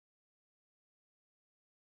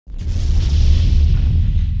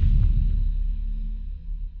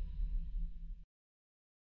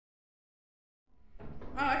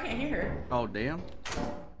Oh, damn. Do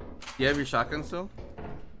you have your shotgun still?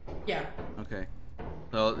 Yeah. Okay.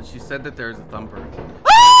 So she said that there's a thumper.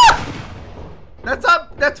 Ah! That's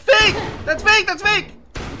up! That's fake! That's fake! That's fake!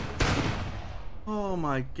 Oh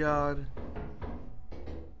my god.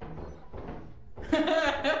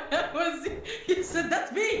 He said,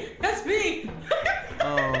 that's me! That's me!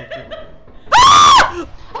 Oh. Ah!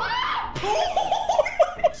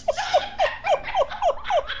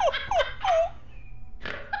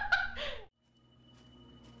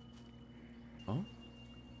 Oh?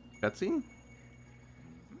 Cutscene?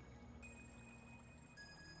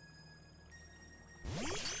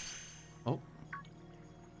 Oh.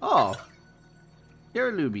 Oh.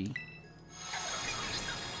 Here, Luby.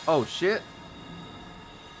 Oh, shit.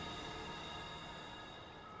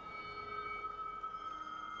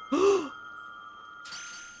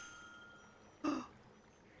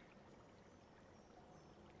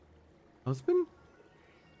 Husband?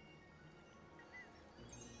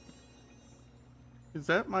 Is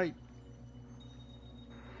that my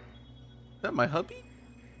hubby?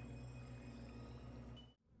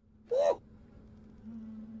 Oh!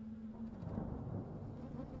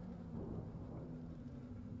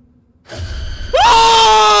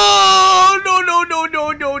 No, no, no,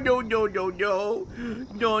 no, no, no, no, no, no.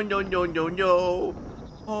 No, no, no, no, no.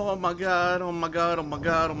 Oh my god, oh my god, oh my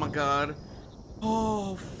god, oh my god.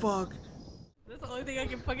 Oh, fuck. That's the only thing I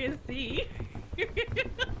can fucking see.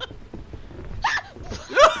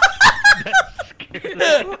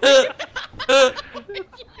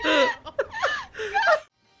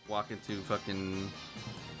 Walk into fucking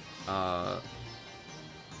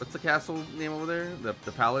what's the castle name over there?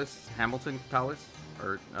 The palace? Hamilton Palace?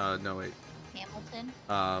 Or no wait. Hamilton?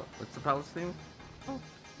 What's the palace name? What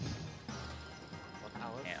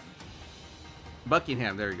palace? Ham.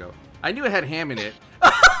 Buckingham, there you go. I knew it had ham in it.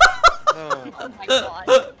 Oh my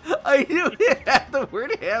god. I knew it had the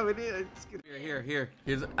word ham in it. Here.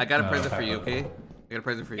 Here's I got a present for you, okay? I got a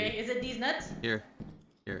present for you. Okay, is it these nuts? Here.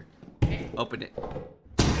 Okay. Open it.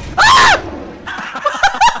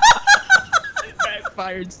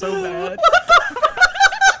 Backfired so bad.